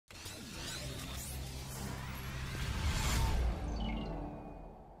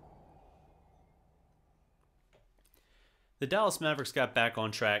The Dallas Mavericks got back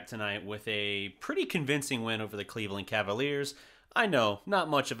on track tonight with a pretty convincing win over the Cleveland Cavaliers. I know, not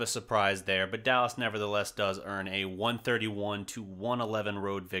much of a surprise there, but Dallas nevertheless does earn a 131-111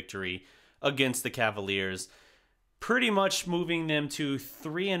 road victory against the Cavaliers, pretty much moving them to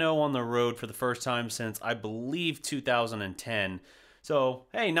 3-0 on the road for the first time since, I believe, 2010. So,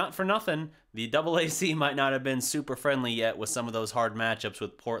 hey, not for nothing, the AAC might not have been super friendly yet with some of those hard matchups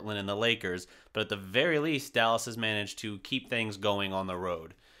with Portland and the Lakers, but at the very least, Dallas has managed to keep things going on the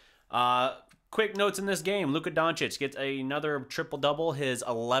road. Quick notes in this game, Luka Doncic gets another triple-double, his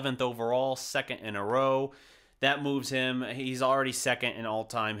 11th overall, second in a row. That moves him. He's already second in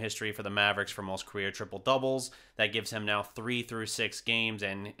all-time history for the Mavericks for most career triple-doubles. That gives him now 3 through 6 games,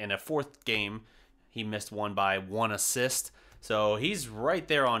 and in a fourth game, he missed one by 1 assist. So he's right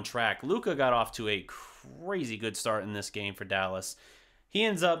there on track. Luka got off to a crazy good start in this game for Dallas. He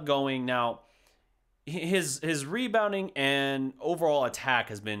ends up going now. His rebounding and overall attack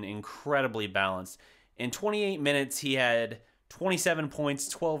has been incredibly balanced. In 28 minutes, he had 27 points,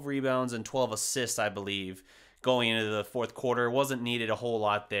 12 rebounds, and 12 assists, I believe, going into the fourth quarter. Wasn't needed a whole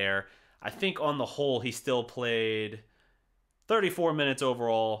lot there. I think on the whole, he still played 34 minutes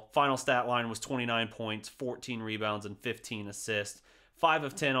overall. Final stat line was 29 points, 14 rebounds, and 15 assists. 5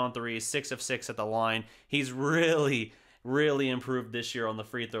 of 10 on threes, 6 of 6 at the line. He's really improved this year on the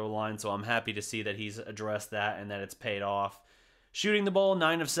free throw line, so I'm happy to see that he's addressed that and that it's paid off. Shooting the ball,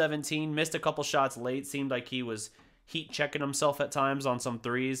 9 of 17. Missed a couple shots late. Seemed like he was heat checking himself at times on some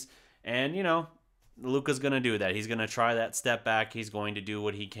threes. And, you know, Luka's going to do that. He's going to try that step back. He's going to do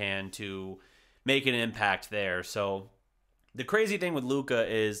what he can to make an impact there. So the crazy thing with Luka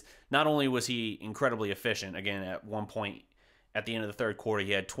is not only was he incredibly efficient, again, at one point at the end of the third quarter,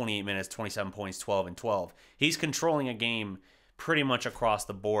 he had 28 minutes, 27 points, 12 and 12. He's controlling a game pretty much across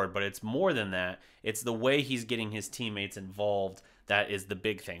the board, but it's more than that. It's the way he's getting his teammates involved that is the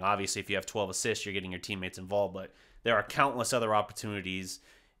big thing. Obviously, if you have 12 assists, you're getting your teammates involved, but there are countless other opportunities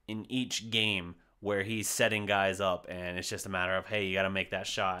in each game where he's setting guys up, and it's just a matter of, hey, you got to make that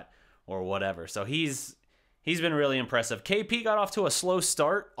shot or whatever. So he's been really impressive. KP got off to a slow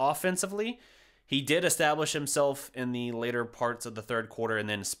start offensively. He did establish himself in the later parts of the third quarter and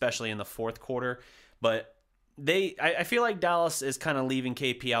then especially in the fourth quarter. But I feel like Dallas is kind of leaving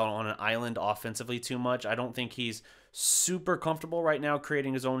KP out on an island offensively too much. I don't think he's super comfortable right now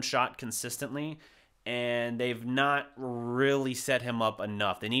creating his own shot consistently. And they've not really set him up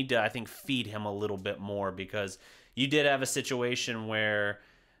enough. They need to, I think, feed him a little bit more because you did have a situation where,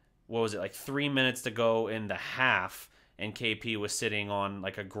 what was it, like 3 minutes to go in the half, and KP was sitting on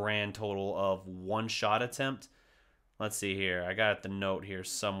like a grand total of 1 shot attempt. Let's see here. I got the note here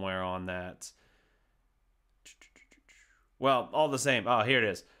somewhere on that. Well, all the same. Oh, here it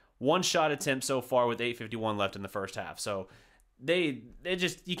is. 1 shot attempt so far with 8:51 left in the first half. So they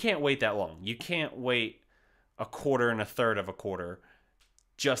just, you can't wait that long. You can't wait a quarter and a third of a quarter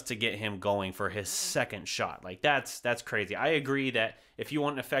just to get him going for his second shot. Like that's crazy. I agree that if you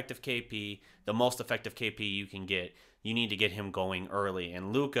want an effective KP, the most effective KP you can get, you need to get him going early.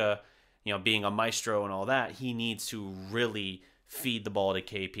 And Luka, you know, being a maestro and all that, he needs to really feed the ball to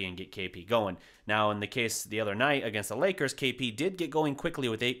KP and get KP going. Now, in the case the other night against the Lakers, KP did get going quickly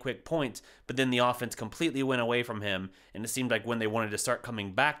with 8 quick points, but then the offense completely went away from him, and it seemed like when they wanted to start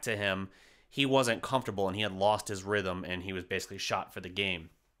coming back to him, he wasn't comfortable and he had lost his rhythm and he was basically shot for the game.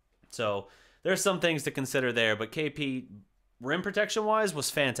 So there's some things to consider there, but KP, rim protection-wise,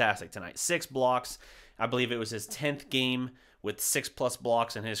 was fantastic tonight. 6 blocks. I believe it was his 10th game with 6+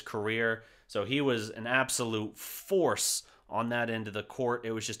 blocks in his career. So he was an absolute force on that end of the court.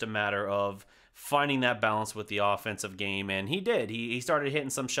 It was just a matter of finding that balance with the offensive game, and he did. He started hitting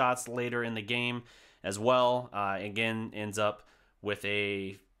some shots later in the game as well. Again, ends up with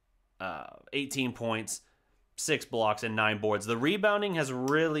a 18 points, 6 blocks, and 9 boards. The rebounding has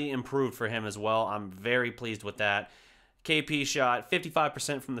really improved for him as well. I'm very pleased with that. KP shot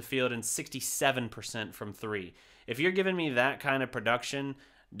 55% from the field and 67% from 3. If you're giving me that kind of production,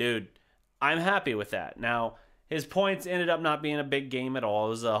 dude, I'm happy with that. Now, his points ended up not being a big game at all. It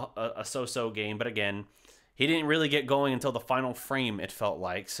was a so-so game, but again, he didn't really get going until the final frame, it felt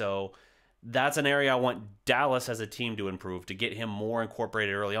like. So that's an area I want Dallas as a team to improve, to get him more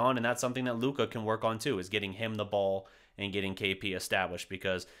incorporated early on, and that's something that Luka can work on too, is getting him the ball and getting KP established,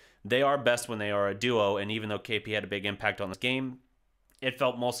 because they are best when they are a duo, and even though KP had a big impact on this game, it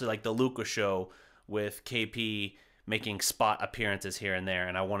felt mostly like the Luka show with KP making spot appearances here and there,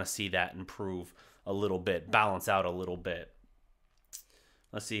 and I want to see that improve a little bit, balance out a little bit.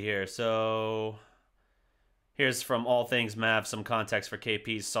 Let's see here. So here's from All Things Mav, some context for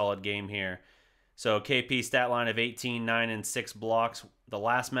KP's solid game here. So KP stat line of 18, 9, and 6 blocks. The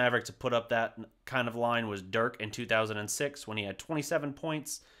last Maverick to put up that kind of line was Dirk in 2006 when he had 27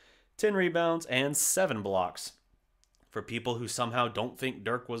 points, 10 rebounds, and 7 blocks. For people who somehow don't think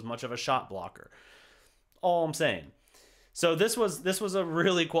Dirk was much of a shot blocker. All I'm saying. So this was a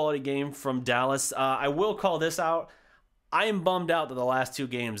really quality game from Dallas. I will call this out. I am bummed out that the last 2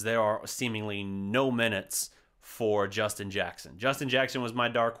 games there are seemingly no minutes for Justin Jackson. Justin Jackson was my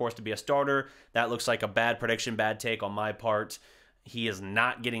dark horse to be a starter. That looks like a bad prediction, bad take on my part. He is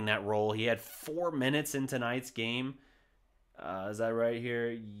not getting that role. He had 4 minutes in tonight's game. Is that right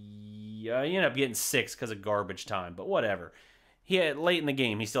here? Yeah, he ended up getting 6 because of garbage time, but whatever. He had late in the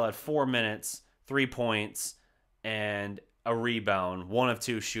game, he still had 4 minutes, 3 points, and a rebound, 1 of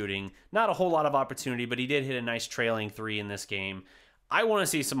 2 shooting. Not a whole lot of opportunity, but he did hit a nice trailing 3 in this game. I want to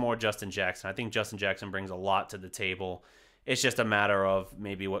see some more Justin Jackson. I think Justin Jackson brings a lot to the table. It's just a matter of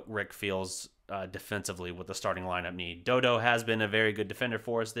maybe what Rick feels defensively with the starting lineup need. Dodo has been a very good defender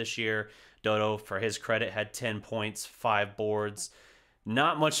for us this year. Dodo, for his credit, had 10 points, 5 boards.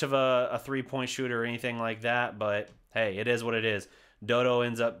 Not much of a three-point shooter or anything like that, but hey, it is what it is. Dodo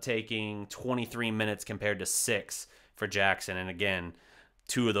ends up taking 23 minutes compared to 6 for Jackson, and again,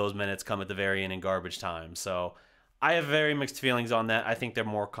 2 of those minutes come at the very end in garbage time. So I have very mixed feelings on that. I think they're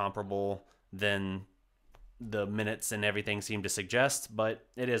more comparable than the minutes and everything seem to suggest, but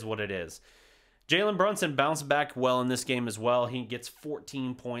it is what it is. Jalen Brunson bounced back well in this game as well. He gets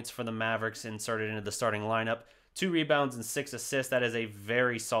 14 points for the Mavericks inserted into the starting lineup, 2 rebounds and 6 assists. That is a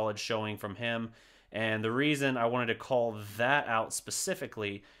very solid showing from him. And the reason I wanted to call that out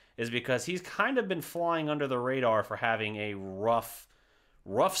specifically is because he's kind of been flying under the radar for having a rough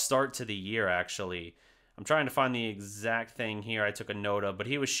start to the year, actually. I'm trying to find the exact thing here I took a note of, but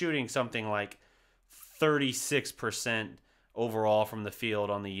he was shooting something like 36% overall from the field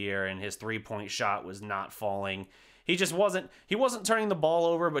on the year, and his three-point shot was not falling. He wasn't turning the ball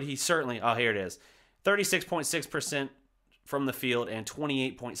over, but he certainly, oh, here it is, 36.6% from the field and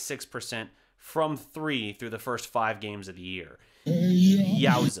 28.6% from 3 through the first 5 games of the year.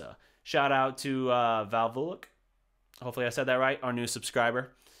 Yowza. Shout out to Valvulik. Hopefully I said that right, our new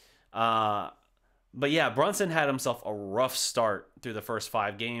subscriber. But yeah, Brunson had himself a rough start through the first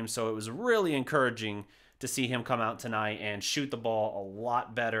 5 games, so it was really encouraging to see him come out tonight and shoot the ball a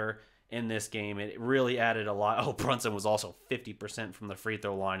lot better in this game. It really added a lot. Oh, Brunson was also 50% from the free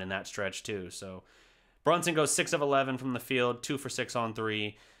throw line in that stretch too. So Brunson goes 6 of 11 from the field, 2 for 6 on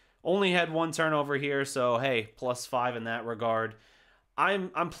 3. Only had 1 turnover here, so hey, +5 in that regard. I'm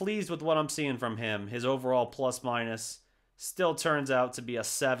pleased with what I'm seeing from him. His overall plus-minus still turns out to be a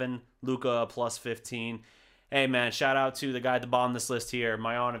 7. Luka a +15. Hey, man, shout out to the guy at the bottom of this list here,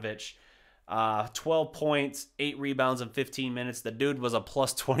 Marjanovic. 12 points, 8 rebounds in 15 minutes. The dude was a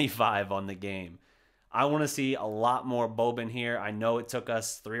 +25 on the game. I want to see a lot more Boban here. I know it took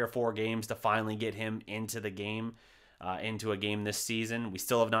us 3 or 4 games to finally get him into the game, into a game this season. We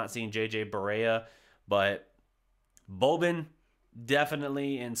still have not seen JJ Barea, but Boban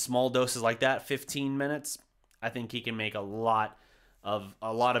definitely in small doses like that, 15 minutes, I think he can make a lot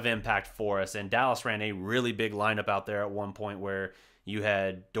of impact for us. And Dallas ran a really big lineup out there at one point where you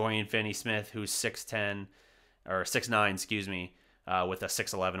had Dorian Finney-Smith, who's 6'10", or 6'9", excuse me, with a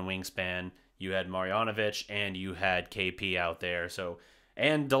 6'11" wingspan. You had Marjanovic, and you had KP out there. So,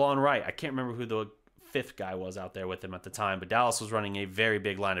 and DeLon Wright. I can't remember who the 5th guy was out there with him at the time, but Dallas was running a very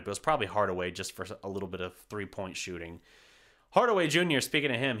big lineup. It was probably Hardaway just for a little bit of three-point shooting. Hardaway Jr., speaking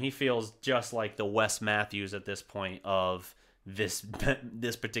of him, he feels just like the Wes Matthews at this point of this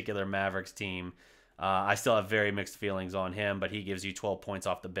particular Mavericks team. I still have very mixed feelings on him, but he gives you 12 points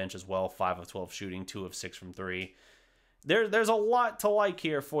off the bench as well, 5 of 12 shooting, 2 of 6 from 3. There's a lot to like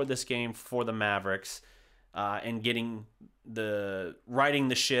here for this game for the Mavericks, and righting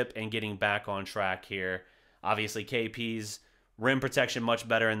the ship and getting back on track here. Obviously, KP's rim protection much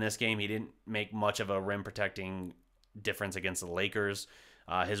better in this game. He didn't make much of a rim protecting difference against the Lakers.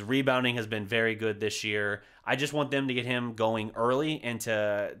 His rebounding has been very good this year. I just want them to get him going early and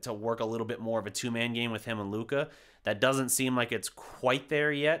to work a little bit more of a 2-man game with him and Luka. That doesn't seem like it's quite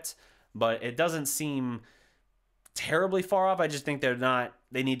there yet, but it doesn't seem terribly far off. I just think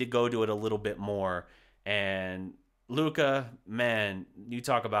they need to go to it a little bit more. And Luka, man, you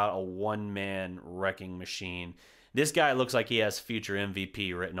talk about a one-man wrecking machine. This guy looks like he has future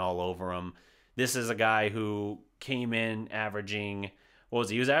MVP written all over him. This is a guy who came in averaging, what was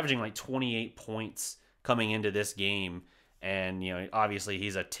he? He was averaging like 28 points coming into this game. And, you know, obviously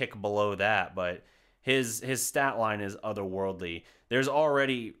he's a tick below that, but his stat line is otherworldly. There's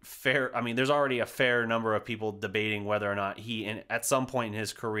already a fair number of people debating whether or not he, at some point in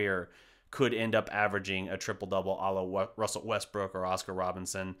his career, could end up averaging a triple-double a la Russell Westbrook or Oscar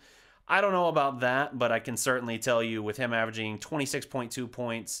Robinson. I don't know about that, but I can certainly tell you with him averaging 26.2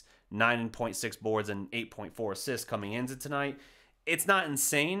 points, 9.6 boards, and 8.4 assists coming into tonight, it's not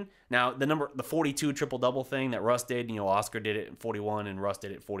insane. Now, the 42 triple-double thing that Russ did, Oscar did it at 41 and Russ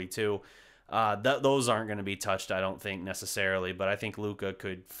did it at 42. Those aren't going to be touched, I don't think, necessarily, but I think Luka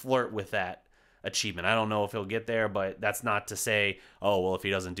could flirt with that achievement. I don't know if he'll get there, but that's not to say, oh, well, if he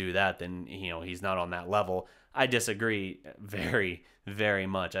doesn't do that, then, he's not on that level. I disagree very, very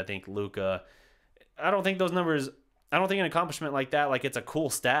much. I think Luka, I don't think those numbers, I don't think an accomplishment like that, like it's a cool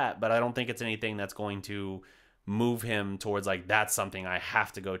stat, but I don't think it's anything that's going to move him towards like, that's something I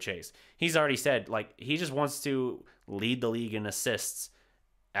have to go chase. He's already said, like, he just wants to lead the league in assists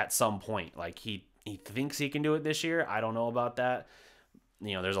at some point. Like, he thinks he can do it this year. I don't know about that.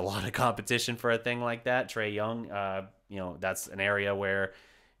 There's a lot of competition for a thing like that. Trae Young, that's an area where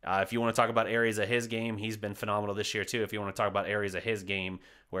if you want to talk about areas of his game, he's been phenomenal this year too. If you want to talk about areas of his game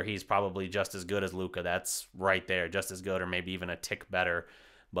where he's probably just as good as Luka, that's right there, just as good or maybe even a tick better.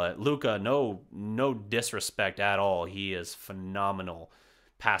 But Luka, no disrespect at all. He is phenomenal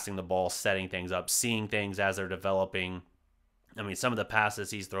passing the ball, setting things up, seeing things as they're developing. I mean, some of the passes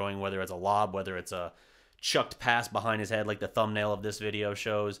he's throwing, whether it's a lob, whether it's a chucked pass behind his head like the thumbnail of this video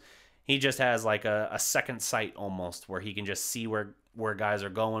shows, he just has like a second sight almost where he can just see where guys are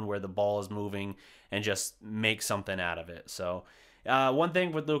going, where the ball is moving, and just make something out of it. So one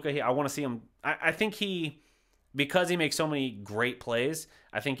thing with Luka, I want to see him. I think because he makes so many great plays,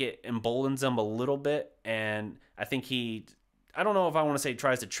 I think it emboldens him a little bit. And I think I don't know if I want to say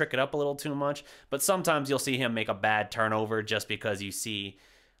tries to trick it up a little too much, but sometimes you'll see him make a bad turnover just because you see,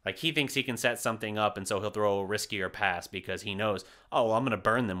 like, he thinks he can set something up, and so he'll throw a riskier pass because he knows, oh, well, I'm going to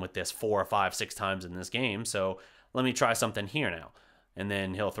burn them with this 4 or 5, 6 times in this game, so let me try something here now. And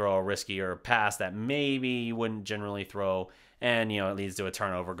then he'll throw a riskier pass that maybe you wouldn't generally throw, and, it leads to a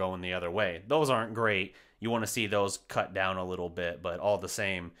turnover going the other way. Those aren't great. You want to see those cut down a little bit, but all the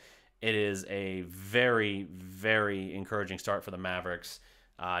same, it is a very, very encouraging start for the Mavericks.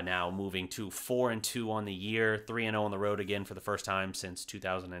 Now moving to 4-2 on the year, 3-0 on the road again for the first time since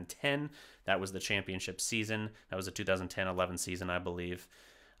 2010. That was the championship season. That was the 2010-11 season, I believe.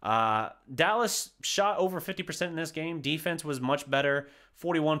 Dallas shot over 50% in this game. Defense was much better,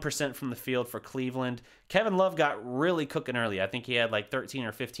 41% from the field for Cleveland. Kevin Love got really cooking early. I think he had like 13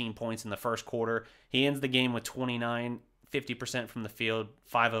 or 15 points in the first quarter. He ends the game with 29, 50% from the field,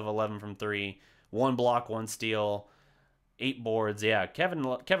 5 of 11 from 3, 1 block, 1 steal, 8 boards. Yeah, Kevin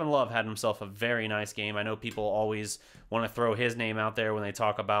Love had himself a very nice game. I know people always want to throw his name out there when they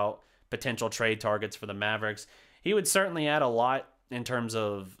talk about potential trade targets for the Mavericks. He would certainly add a lot in terms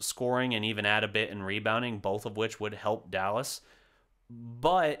of scoring and even add a bit in rebounding, both of which would help Dallas.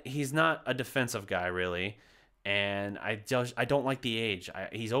 But he's not a defensive guy, really. And I don't like the age.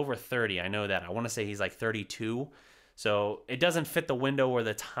 He's over 30. I know that. I want to say he's like 32. So it doesn't fit the window or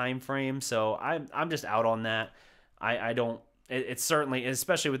the time frame. So I'm just out on that. I don't. It's certainly,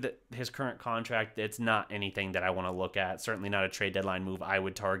 especially with his current contract, it's not anything that I want to look at. Certainly not a trade deadline move I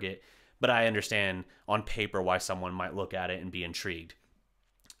would target. But I understand on paper why someone might look at it and be intrigued.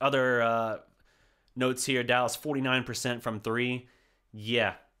 Other notes here: Dallas 49% from 3.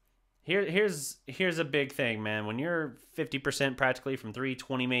 Yeah, here's a big thing, man. When you're 50% practically from 3,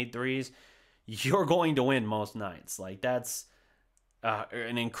 20 made threes, you're going to win most nights. Like, that's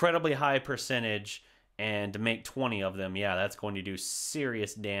an incredibly high percentage, and to make 20 of them, yeah, that's going to do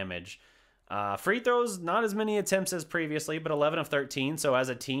serious damage. Free throws, not as many attempts as previously, but 11 of 13. So as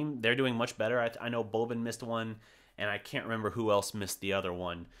a team, they're doing much better. I know Boban missed one, and I can't remember who else missed the other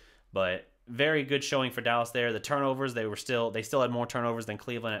one. But very good showing for Dallas there. The turnovers, they still had more turnovers than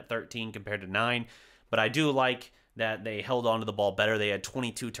Cleveland at 13 compared to 9. But I do like that they held on to the ball better. They had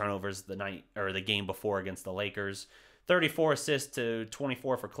 22 turnovers the game before against the Lakers. 34 assists to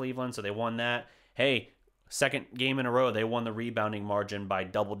 24 for Cleveland, so they won that. Hey, second game in a row, they won the rebounding margin by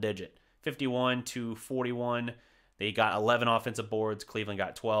double digit. 51-41. They got 11 offensive boards. Cleveland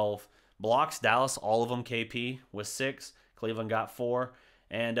got 12. Blocks, Dallas, all of them KP with 6. Cleveland got 4.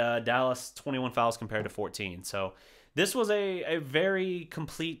 And Dallas, 21 fouls compared to 14. So this was a very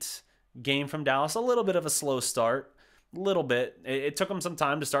complete game from Dallas. A little bit of a slow start. A little bit. It took them some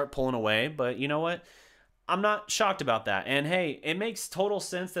time to start pulling away. But you know what? I'm not shocked about that. And hey, it makes total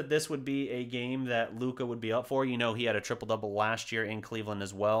sense that this would be a game that Luka would be up for. You know, he had a triple-double last year in Cleveland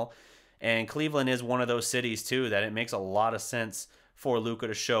as well. And Cleveland is one of those cities, too, that it makes a lot of sense for Luka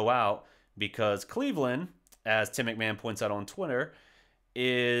to show out, because Cleveland, as Tim McMahon points out on Twitter,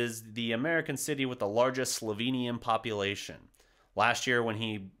 is the American city with the largest Slovenian population. Last year when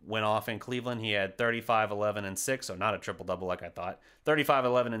he went off in Cleveland, he had 35, 11, and 6, so not a triple-double like I thought. 35,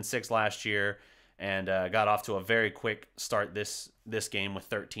 11, and 6 last year, and got off to a very quick start this game with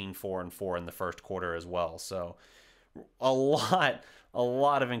 13, 4, and 4 in the first quarter as well. So a lot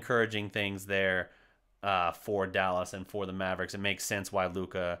of encouraging things there for Dallas and for the Mavericks. It makes sense why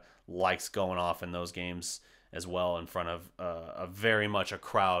Luka likes going off in those games as well, in front of a very much a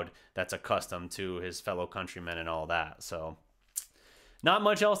crowd that's accustomed to his fellow countrymen and all that. So not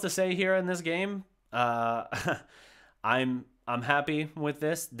much else to say here in this game. I'm happy with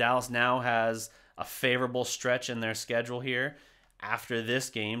this. Dallas now has a favorable stretch in their schedule here. After this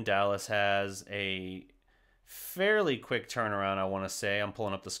game, Dallas has a fairly quick turnaround, I want to say. I'm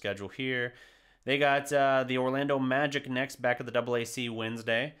pulling up the schedule here. They got the Orlando Magic next, back at the AAC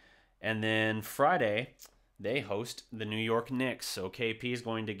Wednesday. And then Friday, they host the New York Knicks. So KP is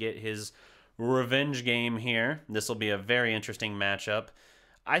going to get his revenge game here. This will be a very interesting matchup.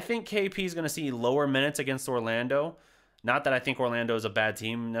 I think KP is going to see lower minutes against Orlando. Not that I think Orlando is a bad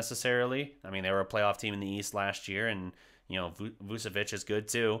team necessarily. I mean, they were a playoff team in the East last year, and Vucevic is good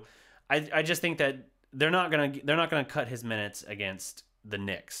too. I just think that they're not gonna cut his minutes against the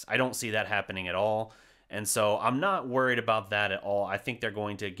Knicks. I don't see that happening at all, and so I'm not worried about that at all. I think they're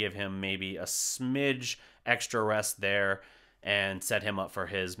going to give him maybe a smidge extra rest there and set him up for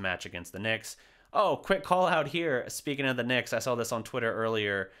his match against the Knicks. Oh, quick call out here. Speaking of the Knicks, I saw this on Twitter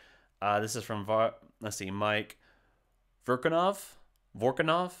earlier. This is from Mike Vorkanov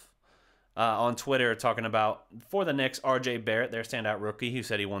on Twitter, talking about, for the Knicks, R.J. Barrett, their standout rookie, who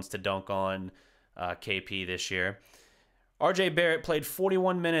said he wants to dunk on KP this year. R.J. Barrett played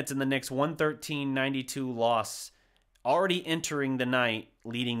 41 minutes in the Knicks' 113-92 loss, already entering the night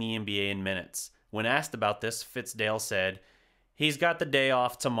leading the NBA in minutes. When asked about this, Fitzdale said, "He's got the day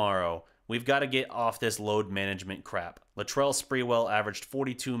off tomorrow. We've got to get off this load management crap. Latrell Sprewell averaged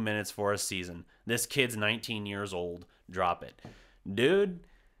 42 minutes for a season. This kid's 19 years old. Drop it." Dude,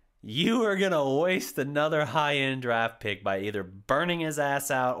 you are going to waste another high-end draft pick by either burning his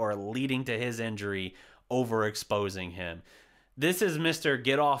ass out or leading to his injury, overexposing him. This is Mr.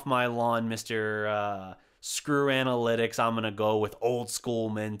 Get Off My Lawn, Mr. Screw analytics. I'm going to go with old school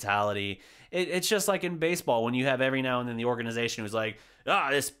mentality. It's just like in baseball when you have every now and then the organization who's like,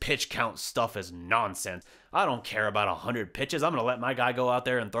 this pitch count stuff is nonsense. I don't care about 100 pitches. I'm going to let my guy go out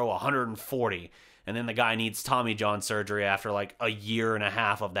there and throw 140. And then the guy needs Tommy John surgery after like a year and a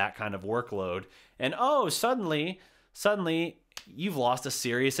half of that kind of workload. And suddenly you've lost a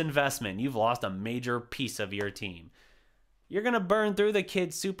serious investment. You've lost a major piece of your team. You're going to burn through the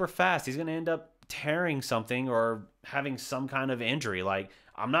kid super fast. He's going to end up tearing something or having some kind of injury. Like,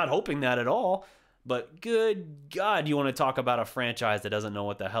 I'm not hoping that at all. But good God, you want to talk about a franchise that doesn't know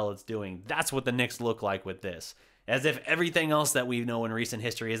what the hell it's doing. That's what the Knicks look like with this. As if everything else that we know in recent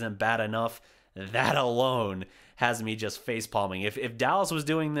history isn't bad enough, that alone has me just facepalming. If Dallas was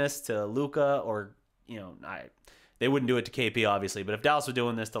doing this to Luka, or, they wouldn't do it to KP, obviously, but if Dallas was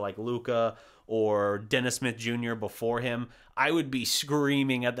doing this to like Luka or Dennis Smith Jr. before him, I would be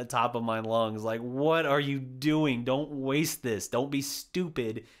screaming at the top of my lungs, like, what are you doing? Don't waste this. Don't be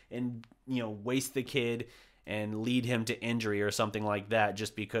stupid and, waste the kid and lead him to injury or something like that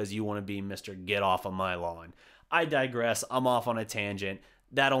just because you want to be Mr. Get Off of My Lawn. I digress. I'm off on a tangent.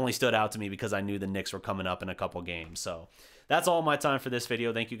 That only stood out to me because I knew the Knicks were coming up in a couple games. So that's all my time for this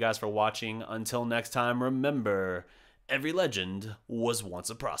video. Thank you guys for watching. Until next time, remember, every legend was once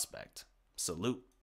a prospect. Salute.